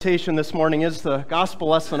Meditation this morning is the gospel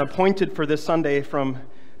lesson appointed for this Sunday from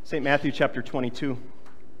St. Matthew chapter 22.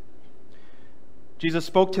 Jesus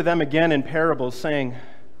spoke to them again in parables, saying,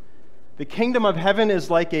 "The kingdom of heaven is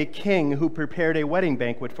like a king who prepared a wedding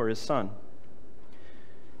banquet for his son.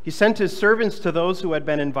 He sent his servants to those who had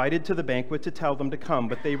been invited to the banquet to tell them to come,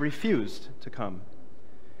 but they refused to come.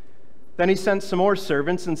 Then he sent some more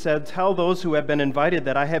servants and said, 'Tell those who have been invited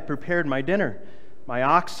that I have prepared my dinner. My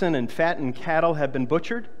oxen and fattened cattle have been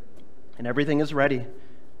butchered, and everything is ready.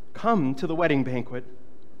 Come to the wedding banquet.'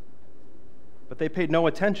 But they paid no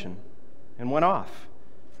attention and went off,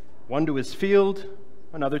 one to his field,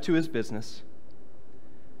 another to his business.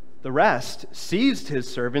 The rest seized his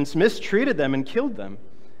servants, mistreated them, and killed them.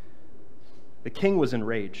 The king was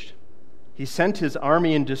enraged. He sent his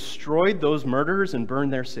army and destroyed those murderers and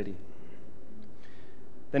burned their city.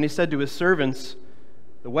 Then he said to his servants,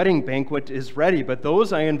 'The wedding banquet is ready, but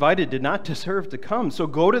those I invited did not deserve to come. So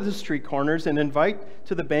go to the street corners and invite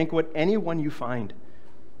to the banquet anyone you find.'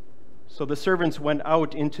 So the servants went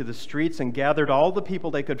out into the streets and gathered all the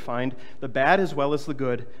people they could find, the bad as well as the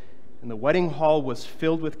good, and the wedding hall was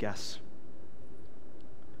filled with guests.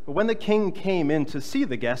 But when the king came in to see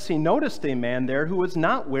the guests, he noticed a man there who was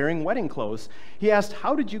not wearing wedding clothes. He asked,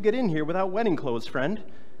 'How did you get in here without wedding clothes, friend?'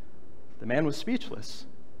 The man was speechless.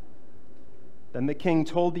 Then the king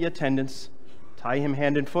told the attendants, 'Tie him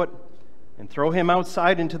hand and foot, and throw him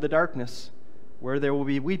outside into the darkness, where there will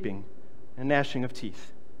be weeping and gnashing of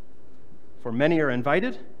teeth. For many are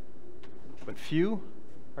invited, but few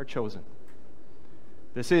are chosen.'"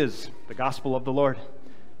 This is the gospel of the Lord.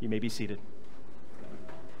 You may be seated.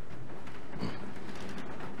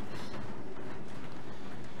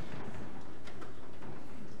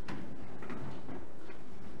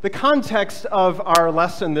 The context of our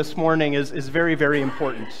lesson this morning is very, very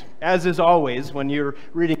important, as is always when you're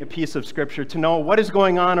reading a piece of Scripture, to know what is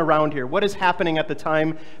going on around here, what is happening at the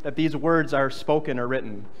time that these words are spoken or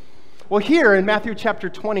written. Well, here in Matthew chapter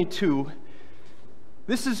 22,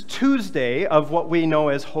 this is Tuesday of what we know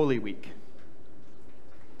as Holy Week.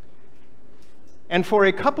 And for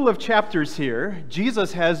a couple of chapters here,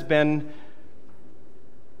 Jesus has been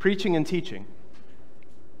preaching and teaching.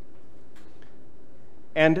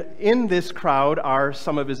 And in this crowd are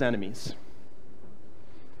some of his enemies.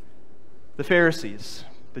 The Pharisees,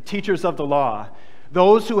 the teachers of the law,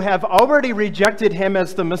 those who have already rejected him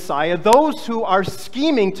as the Messiah, those who are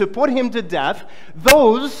scheming to put him to death,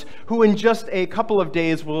 those who in just a couple of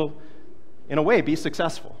days will, in a way, be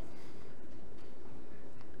successful.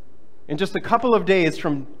 In just a couple of days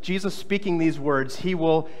from Jesus speaking these words, he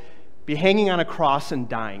will be hanging on a cross and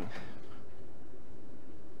dying.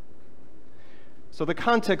 So the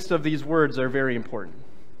context of these words are very important.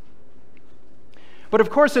 But of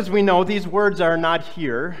course, as we know, these words are not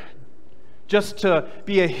here just to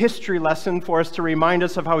be a history lesson for us to remind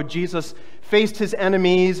us of how Jesus faced his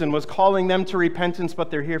enemies and was calling them to repentance,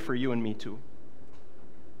 but they're here for you and me too.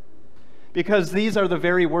 Because these are the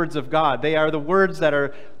very words of God. They are the words that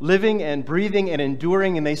are living and breathing and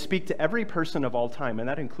enduring, and they speak to every person of all time, and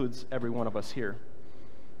that includes every one of us here.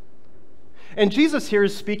 And Jesus here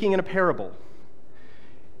is speaking in a parable.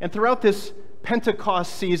 And throughout this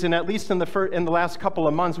Pentecost season, at least in the last couple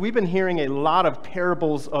of months, we've been hearing a lot of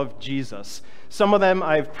parables of Jesus. Some of them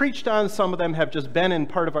I've preached on, some of them have just been in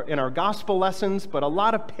our gospel lessons, but a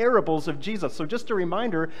lot of parables of Jesus. So just a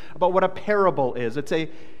reminder about what a parable is. It's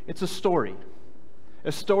a story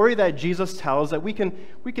that Jesus tells, that we can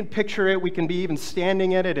picture it, we can be even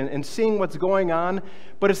standing at it and seeing what's going on,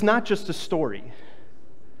 but it's not just a story.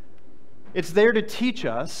 It's there to teach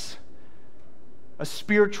us a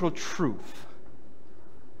spiritual truth.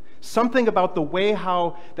 Something about the way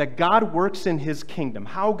that God works in his kingdom,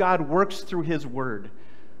 how God works through his word.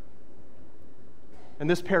 And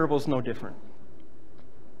this parable is no different.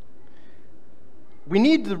 We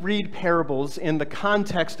need to read parables in the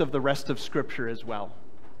context of the rest of Scripture as well.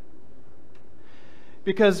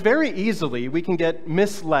 Because very easily we can get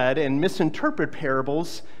misled and misinterpret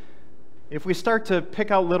parables if we start to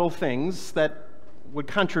pick out little things that would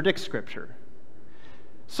contradict Scripture.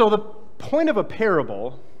 So the point of a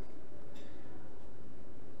parable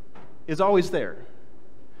is always there.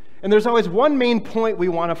 And there's always one main point we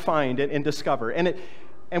want to find and discover. And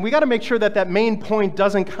we got to make sure that main point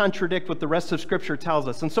doesn't contradict what the rest of Scripture tells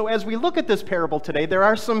us. And so as we look at this parable today, there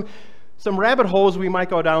are some rabbit holes we might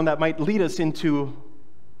go down that might lead us into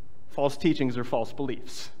false teachings or false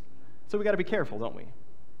beliefs. So we got to be careful, don't we?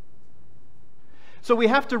 So we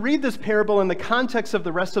have to read this parable in the context of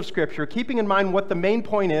the rest of Scripture, keeping in mind what the main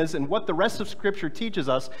point is and what the rest of Scripture teaches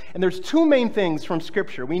us. And there's two main things from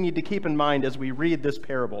Scripture we need to keep in mind as we read this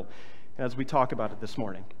parable. as we talk about it this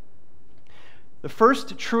morning. The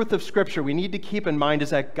first truth of Scripture we need to keep in mind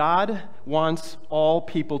is that God wants all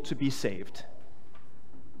people to be saved.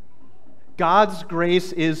 God's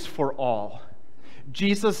grace is for all.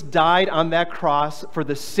 Jesus died on that cross for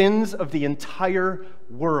the sins of the entire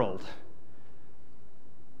world.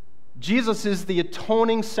 Jesus is the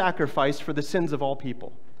atoning sacrifice for the sins of all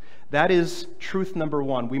people. That is truth number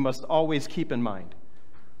one we must always keep in mind,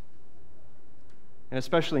 and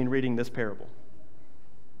especially in reading this parable.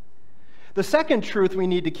 The second truth we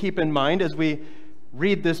need to keep in mind as we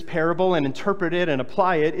read this parable and interpret it and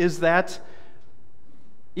apply it is that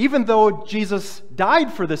even though Jesus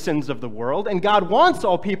died for the sins of the world, and God wants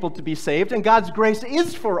all people to be saved, and God's grace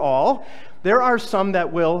is for all, there are some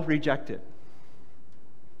that will reject it.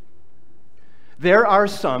 There are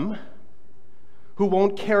some who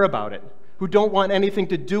won't care about it, who don't want anything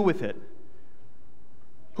to do with it,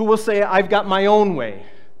 who will say, I've got my own way.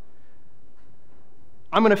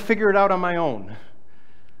 I'm going to figure it out on my own.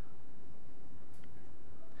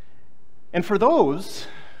 And for those,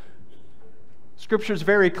 Scripture is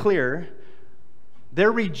very clear,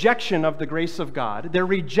 their rejection of the grace of God, their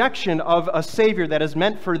rejection of a Savior that is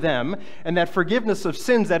meant for them, and that forgiveness of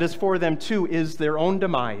sins that is for them too, is their own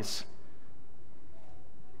demise,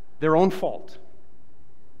 their own fault.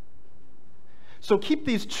 So keep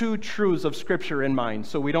these two truths of Scripture in mind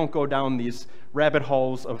so we don't go down these rabbit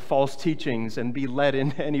holes of false teachings and be led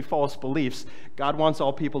into any false beliefs. God wants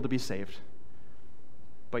all people to be saved,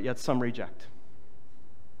 but yet some reject.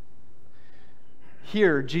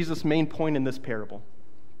 Here, Jesus' main point in this parable,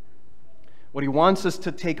 what he wants us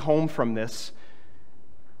to take home from this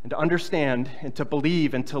and to understand and to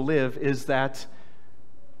believe and to live is that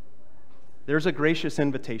there's a gracious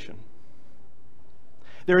invitation.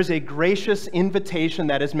 There is a gracious invitation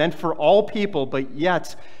that is meant for all people, but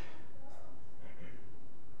yet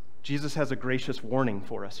Jesus has a gracious warning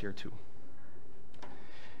for us here too.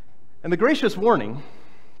 And the gracious warning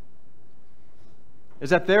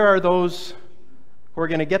is that there are those who are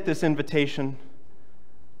going to get this invitation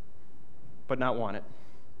but not want it.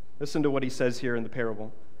 Listen to what he says here in the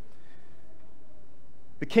parable.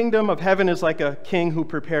 The kingdom of heaven is like a king who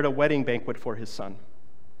prepared a wedding banquet for his son.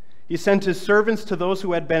 He sent his servants to those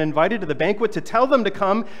who had been invited to the banquet to tell them to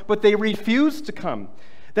come, but they refused to come.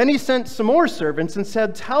 Then he sent some more servants and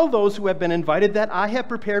said, tell those who have been invited that I have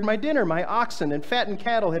prepared my dinner. My oxen and fattened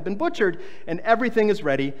cattle have been butchered, and everything is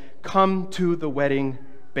ready. Come to the wedding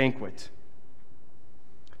banquet.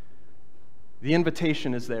 The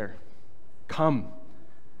invitation is there. Come.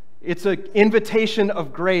 It's an invitation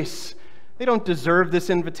of grace. They don't deserve this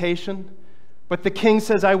invitation. But the king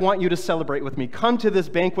says, I want you to celebrate with me. Come to this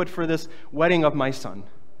banquet for this wedding of my son.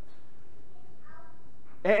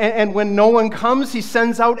 And when no one comes, he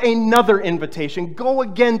sends out another invitation. Go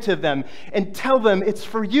again to them and tell them it's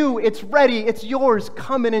for you, it's ready, it's yours.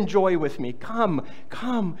 Come and enjoy with me. Come,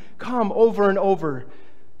 come, come, over and over.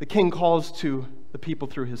 The king calls to the people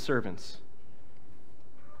through his servants.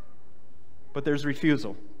 But there's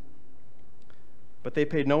refusal. But they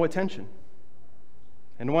paid no attention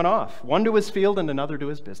and went off, one to his field and another to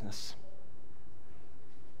his business.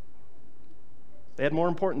 They had more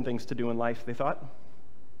important things to do in life, they thought.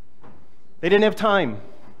 They didn't have time.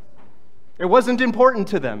 It wasn't important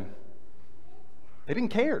to them. They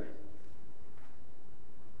didn't care.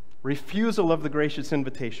 Refusal of the gracious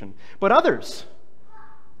invitation. But others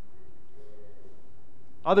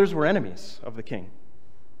were enemies of the king.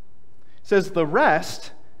 It says the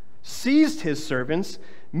rest seized his servants,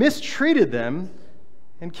 mistreated them,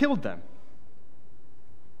 and killed them.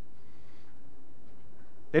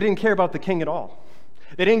 They didn't care about the king at all.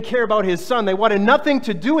 They didn't care about his son. They wanted nothing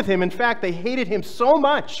to do with him. In fact, they hated him so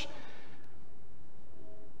much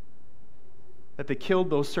that they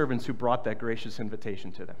killed those servants who brought that gracious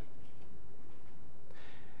invitation to them.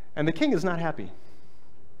 And the king is not happy.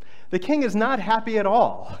 The king is not happy at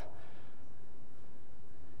all.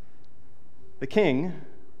 The king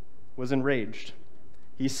was enraged.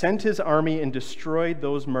 He sent his army and destroyed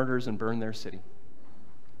those murderers and burned their city.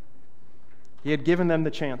 He had given them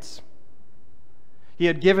the chance. He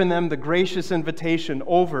had given them the gracious invitation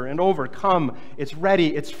over and over. Come, it's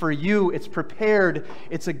ready, it's for you, it's prepared,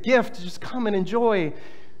 it's a gift, just come and enjoy.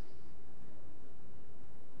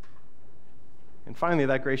 And finally,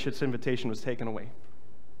 that gracious invitation was taken away.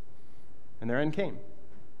 And their end came.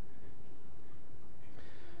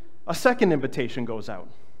 A second invitation goes out.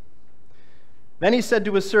 Then he said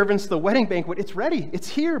to his servants, the wedding banquet, it's ready, it's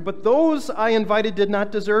here, but those I invited did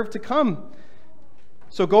not deserve to come.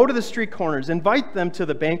 So go to the street corners, invite them to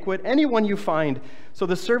the banquet, anyone you find. So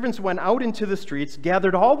the servants went out into the streets,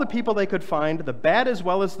 gathered all the people they could find, the bad as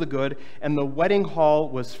well as the good, and the wedding hall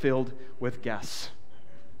was filled with guests.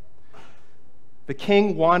 The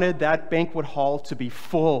king wanted that banquet hall to be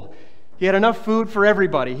full. He had enough food for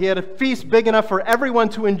everybody. He had a feast big enough for everyone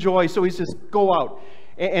to enjoy, so he says, go out.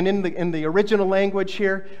 And in the original language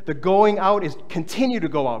here, the going out is continue to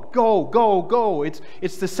go out. Go, go, go.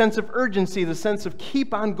 It's the sense of urgency, the sense of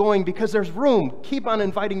keep on going because there's room. Keep on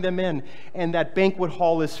inviting them in. And that banquet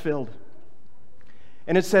hall is filled.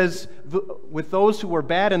 And it says, with those who are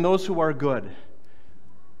bad and those who are good.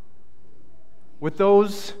 With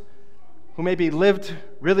those who maybe lived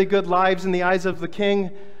really good lives in the eyes of the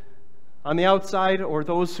king on the outside, or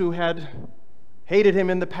those who had hated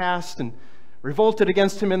him in the past and revolted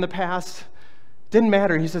against him in the past. Didn't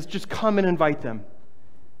matter. He says, just come and invite them.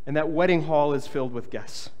 And that wedding hall is filled with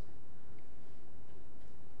guests.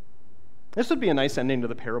 This would be a nice ending to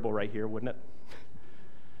the parable right here, wouldn't it?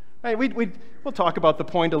 Right, we'll talk about the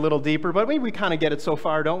point a little deeper, but we kind of get it so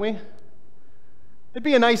far, don't we? It'd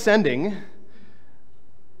be a nice ending.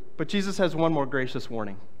 But Jesus has one more gracious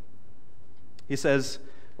warning. He says,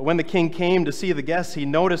 but when the king came to see the guests, he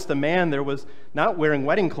noticed a man there was not wearing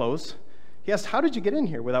wedding clothes. He asked, how did you get in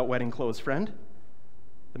here without wedding clothes, friend?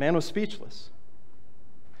 The man was speechless.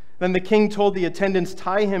 Then the king told the attendants,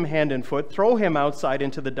 tie him hand and foot, throw him outside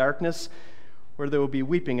into the darkness where there will be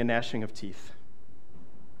weeping and gnashing of teeth.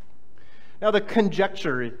 Now the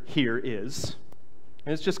conjecture here is,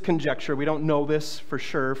 and it's just conjecture, we don't know this for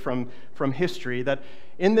sure from history, that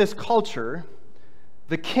in this culture,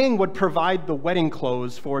 the king would provide the wedding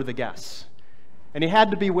clothes for the guests. And he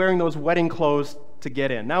had to be wearing those wedding clothes to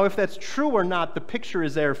get in. Now, if that's true or not, the picture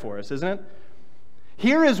is there for us, isn't it?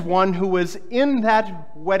 Here is one who was in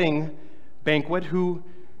that wedding banquet who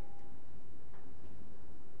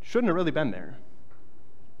shouldn't have really been there.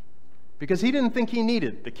 Because he didn't think he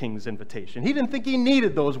needed the king's invitation. He didn't think he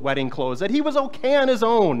needed those wedding clothes, that he was okay on his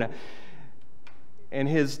own. And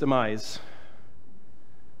his demise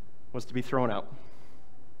was to be thrown out,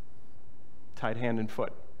 tied hand and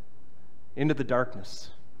foot, into the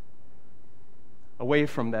darkness, away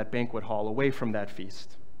from that banquet hall, away from that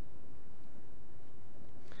feast.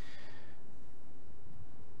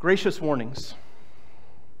 Gracious warnings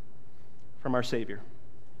from our Savior,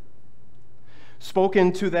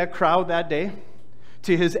 spoken to that crowd that day,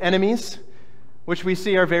 to his enemies, which we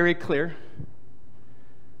see are very clear.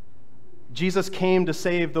 Jesus came to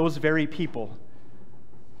save those very people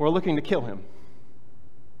who are looking to kill him.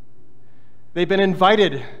 They've been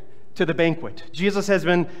invited to the banquet. Jesus has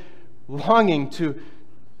been longing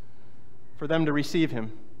for them to receive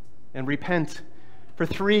him and repent. For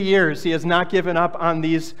 3 years, he has not given up on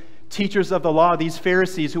these teachers of the law, these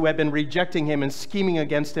Pharisees who have been rejecting him and scheming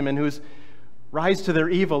against him and whose rise to their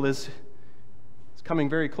evil is coming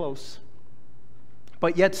very close.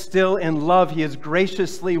 But yet still in love, he is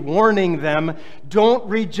graciously warning them, don't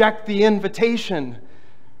reject the invitation,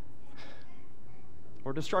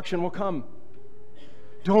 or destruction will come.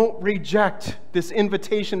 Don't reject this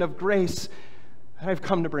invitation of grace that I've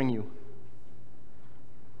come to bring you.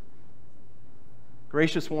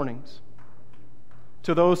 Gracious warnings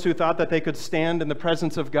to those who thought that they could stand in the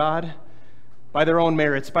presence of God by their own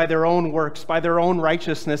merits, by their own works, by their own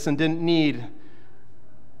righteousness, and didn't need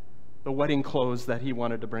the wedding clothes that he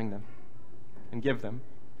wanted to bring them and give them.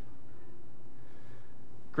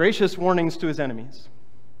 Gracious warnings to his enemies.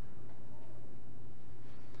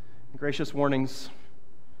 Gracious warnings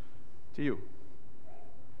to you.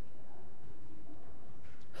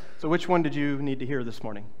 So which one did you need to hear this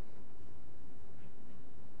morning?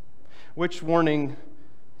 Which warning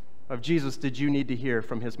of Jesus did you need to hear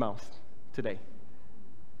from his mouth today?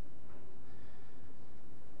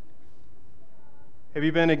 Have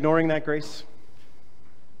you been ignoring that grace?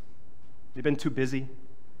 You've been too busy?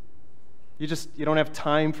 You don't have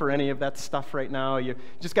time for any of that stuff right now. You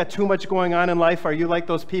just got too much going on in life. Are you like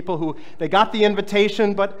those people who they got the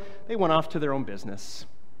invitation, but they went off to their own business?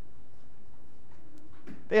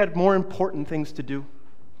 They had more important things to do.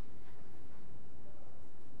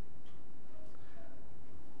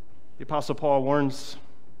 The Apostle Paul warns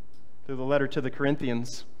through the letter to the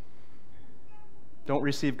Corinthians, don't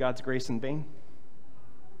receive God's grace in vain.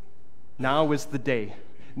 Now is the day.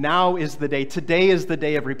 Now is the day. Today is the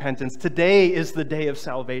day of repentance. Today is the day of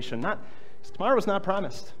salvation. Tomorrow is not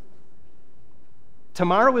promised.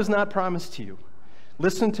 Tomorrow is not promised to you.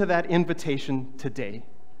 Listen to that invitation today.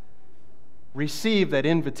 Receive that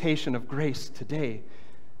invitation of grace today.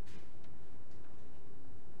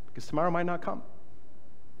 Because tomorrow might not come.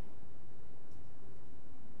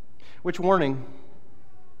 Which warning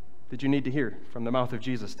did you need to hear from the mouth of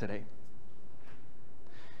Jesus today?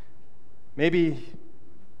 Maybe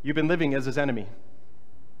you've been living as his enemy.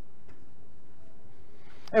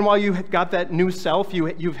 And while you've got that new self,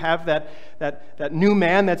 you have that new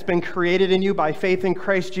man that's been created in you by faith in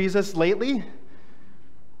Christ Jesus lately,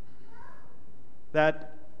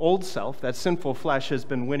 that old self, that sinful flesh, has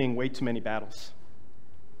been winning way too many battles.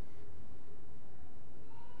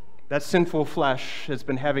 That sinful flesh has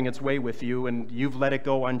been having its way with you, and you've let it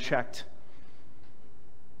go unchecked.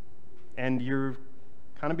 And you're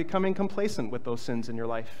kind of becoming complacent with those sins in your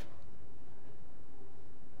life.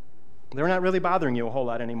 They're not really bothering you a whole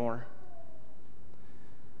lot anymore.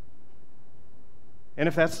 And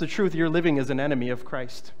if that's the truth, you're living as an enemy of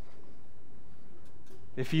Christ.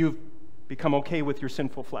 If you've become okay with your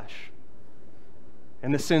sinful flesh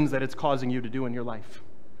and the sins that it's causing you to do in your life.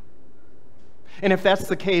 And if that's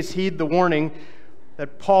the case, heed the warning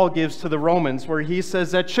that Paul gives to the Romans, where he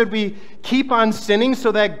says that should we keep on sinning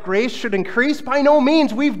so that grace should increase? By no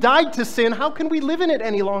means. We've died to sin. How can we live in it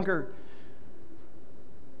any longer?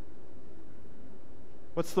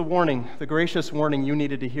 What's the warning, the gracious warning you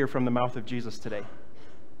needed to hear from the mouth of Jesus today?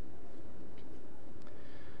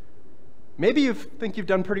 Maybe you think you've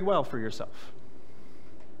done pretty well for yourself.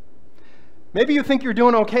 Maybe you think you're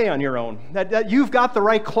doing okay on your own, that you've got the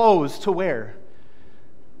right clothes to wear.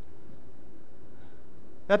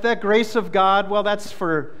 That grace of God, well, that's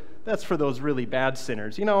for those really bad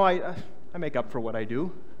sinners. You know, I make up for what I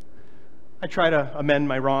do. I try to amend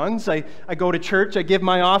my wrongs. I go to church. I give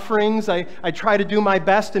my offerings. I try to do my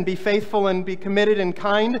best and be faithful and be committed and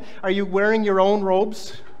kind. Are you wearing your own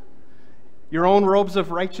robes? Your own robes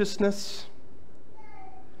of righteousness?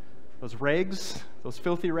 Those rags, those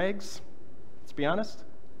filthy rags? Let's be honest.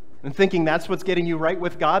 And thinking that's what's getting you right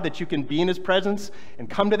with God, that you can be in his presence and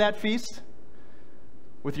come to that feast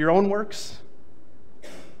with your own works?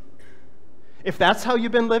 If that's how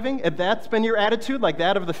you've been living, if that's been your attitude, like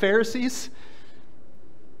that of the Pharisees,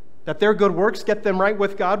 that their good works get them right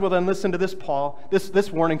with God, well then listen to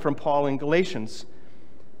this warning from Paul in Galatians.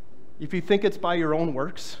 If you think it's by your own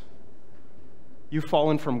works, you've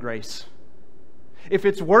fallen from grace. If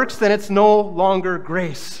it's works, then it's no longer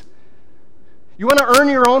grace. You want to earn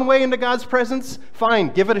your own way into God's presence? Fine,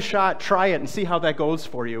 give it a shot, try it, and see how that goes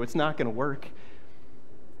for you. It's not going to work.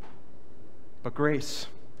 But grace.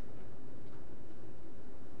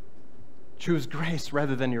 Choose grace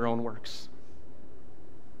rather than your own works.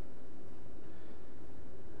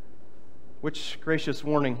 Which gracious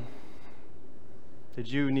warning did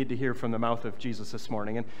you need to hear from the mouth of Jesus this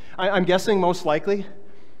morning? And I'm guessing most likely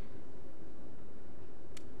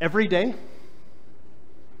every day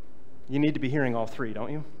you need to be hearing all three,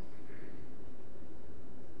 don't you?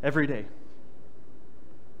 Every day.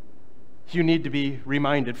 You need to be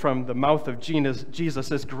reminded from the mouth of Jesus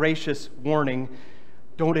this gracious warning.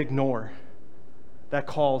 Don't ignore that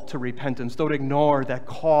call to repentance. Don't ignore that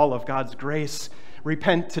call of God's grace.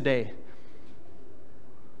 Repent today.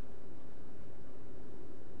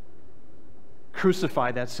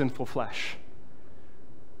 Crucify that sinful flesh.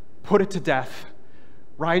 Put it to death.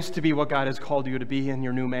 Rise to be what God has called you to be in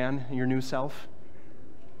your new man, in your new self.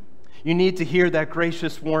 You need to hear that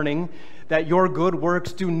gracious warning that your good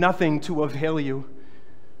works do nothing to avail you,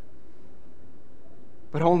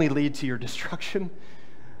 but only lead to your destruction.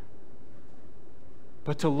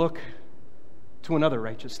 But to look to another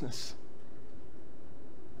righteousness.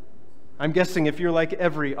 I'm guessing if you're like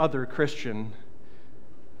every other Christian,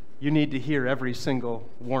 you need to hear every single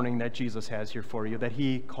warning that Jesus has here for you, that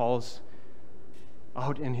he calls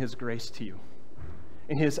out in his grace to you,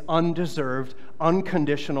 in his undeserved,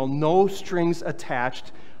 unconditional, no strings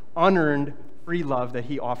attached, unearned free love that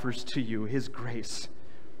he offers to you, his grace.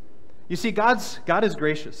 You see, God is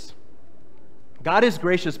gracious. God is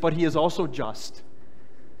gracious, but he is also just.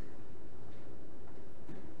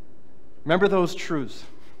 Remember those truths.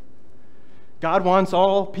 God wants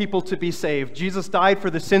all people to be saved. Jesus died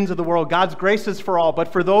for the sins of the world. God's grace is for all.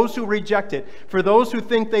 But for those who reject it, for those who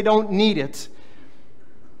think they don't need it,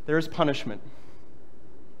 there is punishment.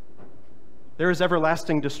 There is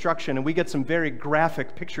everlasting destruction. And we get some very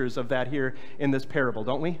graphic pictures of that here in this parable,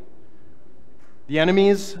 don't we? The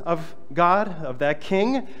enemies of God, of that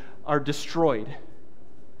king, are destroyed.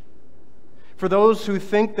 For those who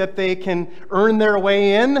think that they can earn their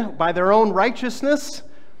way in by their own righteousness,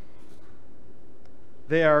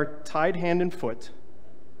 they are tied hand and foot,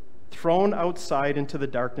 thrown outside into the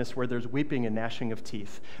darkness where there's weeping and gnashing of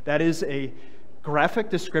teeth. That is a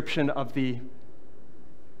graphic description of the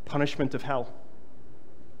punishment of hell.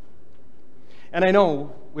 And I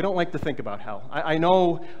know we don't like to think about hell. I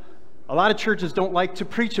know a lot of churches don't like to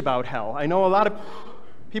preach about hell. I know a lot of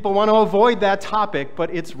People want to avoid that topic, but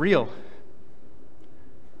it's real.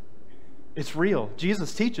 It's real.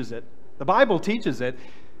 Jesus teaches it. The Bible teaches it.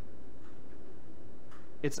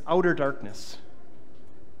 It's outer darkness.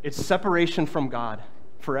 It's separation from God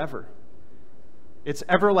forever. It's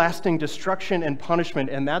everlasting destruction and punishment,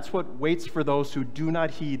 and that's what waits for those who do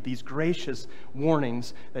not heed these gracious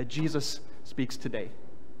warnings that Jesus speaks today.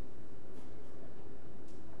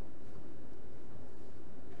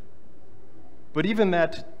 But even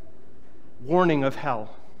that warning of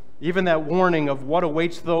hell, even that warning of what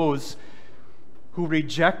awaits those who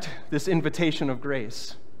reject this invitation of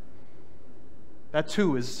grace, that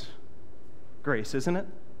too is grace, isn't it?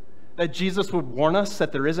 That Jesus would warn us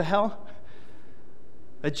that there is a hell.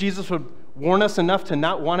 That Jesus would warn us enough to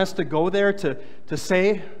not want us to go there, to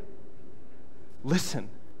say, listen,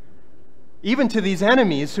 even to these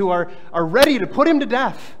enemies who are ready to put him to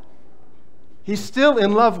death, he still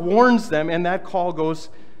in love warns them, and that call goes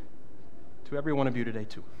to every one of you today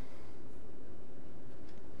too.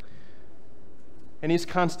 And he's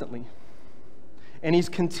constantly, and he's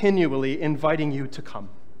continually inviting you to come.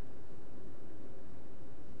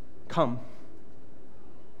 Come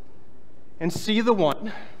and see the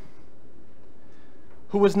one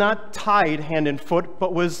who was not tied hand and foot,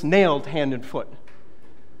 but was nailed hand and foot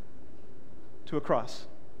to a cross.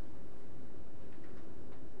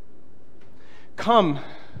 Come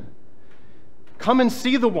and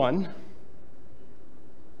see the one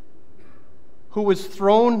who was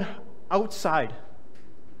thrown outside,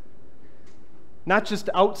 not just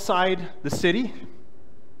outside the city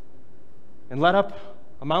and led up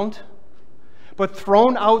a mount, but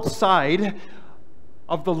thrown outside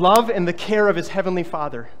of the love and the care of his heavenly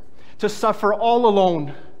Father to suffer all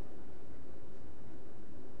alone.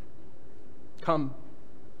 Come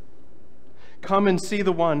and see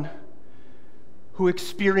the one who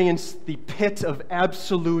experienced the pit of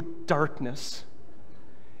absolute darkness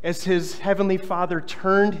as his heavenly Father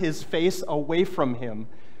turned his face away from him.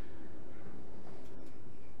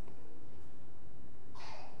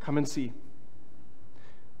 Come and see.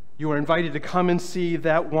 You are invited to come and see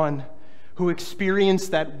that one who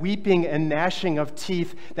experienced that weeping and gnashing of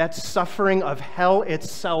teeth, that suffering of hell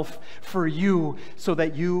itself for you, so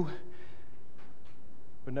that you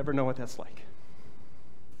would never know what that's like.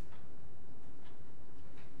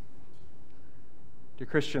 Dear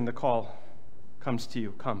Christian, the call comes to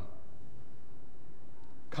you. Come.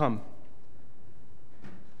 Come.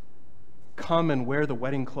 Come and wear the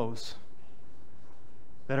wedding clothes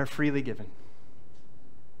that are freely given.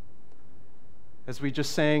 As we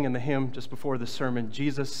just sang in the hymn just before the sermon,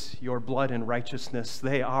 Jesus, your blood and righteousness,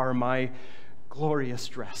 they are my glorious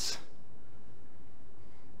dress.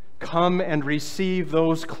 Come and receive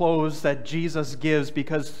those clothes that Jesus gives,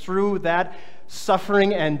 because through that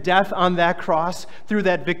suffering and death on that cross, through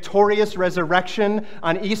that victorious resurrection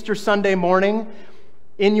on Easter Sunday morning,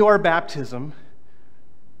 in your baptism,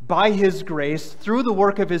 by his grace, through the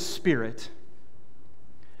work of his Spirit,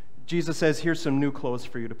 Jesus says, here's some new clothes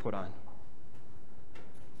for you to put on.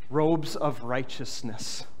 Robes of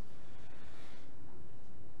righteousness.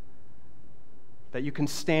 That you can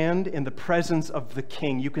stand in the presence of the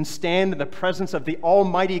King. You can stand in the presence of the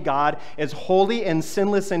Almighty God as holy and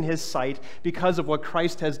sinless in his sight because of what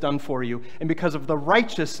Christ has done for you and because of the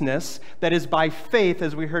righteousness that is by faith,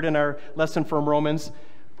 as we heard in our lesson from Romans,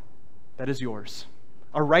 that is yours.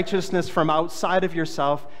 A righteousness from outside of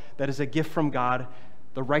yourself that is a gift from God,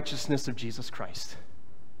 the righteousness of Jesus Christ.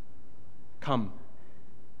 Come.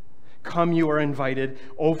 Come, you are invited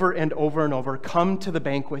over and over and over. Come to the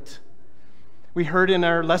banquet. We heard in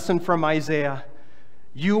our lesson from Isaiah,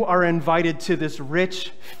 you are invited to this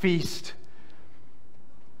rich feast,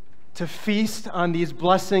 to feast on these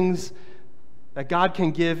blessings that God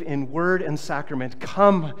can give in word and sacrament.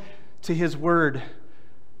 Come to his word,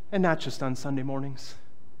 and not just on Sunday mornings,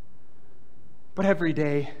 but every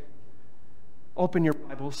day. Open your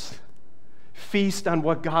Bibles. Feast on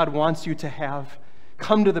what God wants you to have.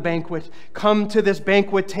 Come to the banquet. Come to this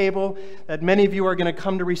banquet table that many of you are going to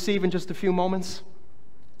come to receive in just a few moments,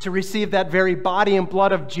 to receive that very body and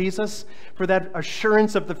blood of Jesus, for that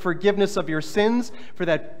assurance of the forgiveness of your sins, for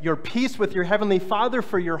that your peace with your heavenly Father,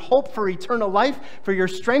 for your hope for eternal life, for your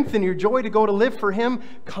strength and your joy to go to live for him.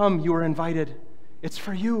 Come, you are invited. It's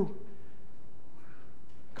for you.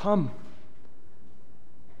 Come.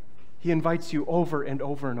 He invites you over and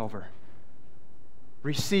over and over.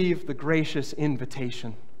 Receive the gracious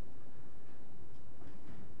invitation.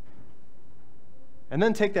 And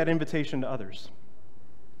then take that invitation to others.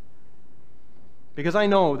 Because I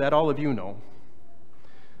know that all of you know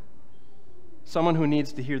someone who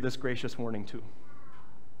needs to hear this gracious warning too.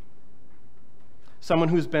 someone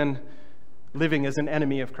who's been living as an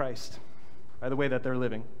enemy of Christ by the way that they're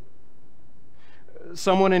living.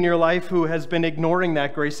 Someone in your life who has been ignoring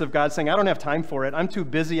that grace of God, saying, I don't have time for it. I'm too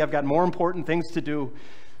busy. I've got more important things to do.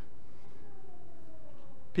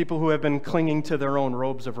 People who have been clinging to their own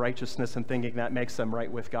robes of righteousness and thinking that makes them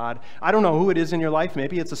right with God. I don't know who it is in your life.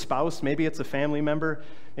 Maybe it's a spouse. Maybe it's a family member.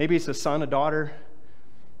 Maybe it's a son, a daughter.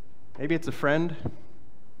 Maybe it's a friend.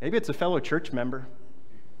 Maybe it's a fellow church member.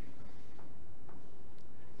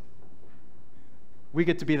 We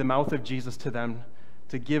get to be the mouth of Jesus to them,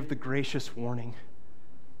 to give the gracious warning,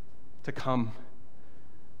 to come,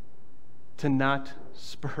 to not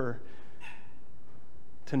spur,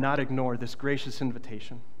 to not ignore this gracious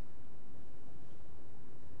invitation.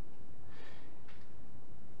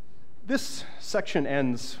 This section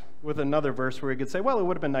ends with another verse where we could say, well, it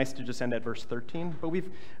would have been nice to just end at verse 13, but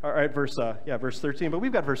verse 13, but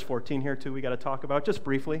we've got verse 14 here too we got to talk about just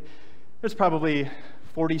briefly. There's probably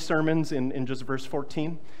 40 sermons in just verse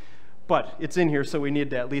 14, but it's in here, so we need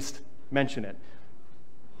to at least mention it.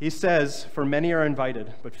 He says, for many are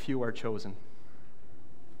invited, but few are chosen.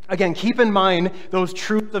 Again, keep in mind those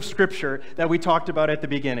truths of Scripture that we talked about at the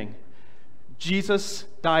beginning. Jesus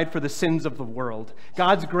died for the sins of the world.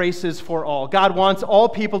 God's grace is for all. God wants all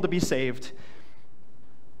people to be saved.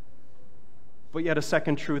 But yet a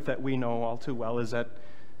second truth that we know all too well is that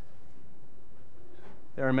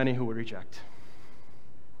there are many who will reject.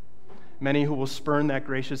 Many who will spurn that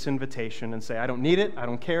gracious invitation and say, I don't need it, I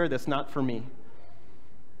don't care, that's not for me.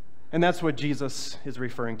 And that's what Jesus is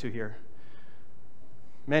referring to here.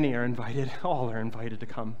 Many are invited, all are invited to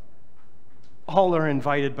come. All are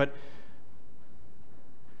invited, but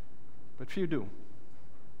few do.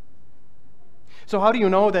 So how do you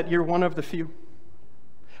know that you're one of the few?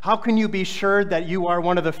 How can you be sure that you are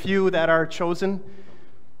one of the few that are chosen?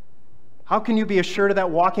 How can you be assured of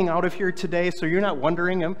that walking out of here today so you're not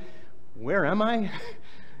wondering, where am I?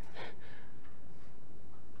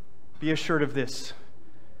 Be assured of this,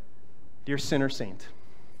 dear sinner saint,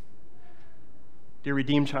 dear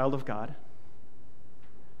redeemed child of God,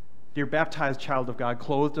 dear baptized child of God,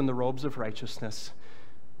 clothed in the robes of righteousness,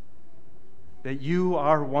 that you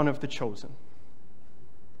are one of the chosen.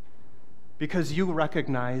 Because you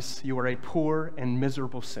recognize you are a poor and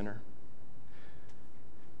miserable sinner.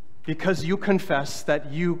 Because you confess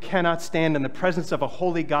that you cannot stand in the presence of a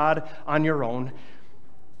holy God on your own.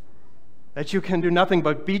 That you can do nothing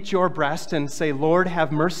but beat your breast and say, Lord,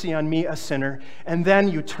 have mercy on me, a sinner. And then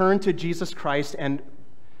you turn to Jesus Christ and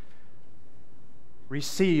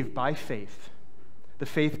receive by faith, the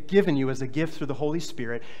faith given you as a gift through the Holy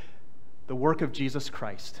Spirit, the work of Jesus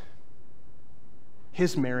Christ,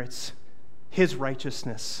 His merits, His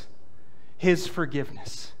righteousness, His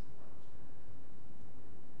forgiveness.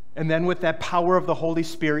 And then with that power of the Holy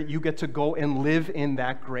Spirit, you get to go and live in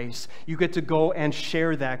that grace. You get to go and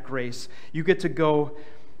share that grace. You get to go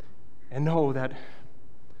and know that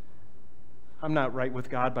I'm not right with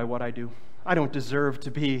God by what I do. I don't deserve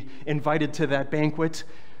to be invited to that banquet.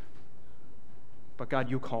 But God,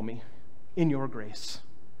 you call me in your grace.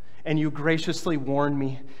 And you graciously warn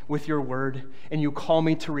me with your word, and you call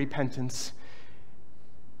me to repentance.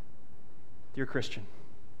 Dear Christian,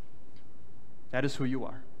 that is who you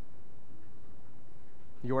are.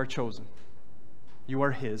 You are chosen. You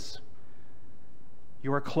are His.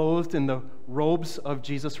 You are clothed in the robes of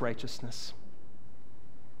Jesus' righteousness.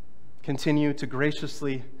 Continue to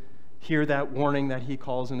graciously hear that warning that He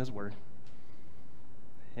calls in His word,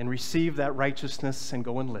 and receive that righteousness and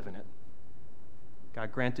go and live in it.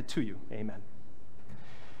 God grant it to you. Amen.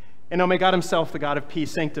 And now may God Himself, the God of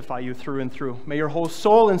peace, sanctify you through and through. May your whole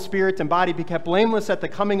soul and spirit and body be kept blameless at the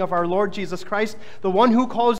coming of our Lord Jesus Christ, the one who calls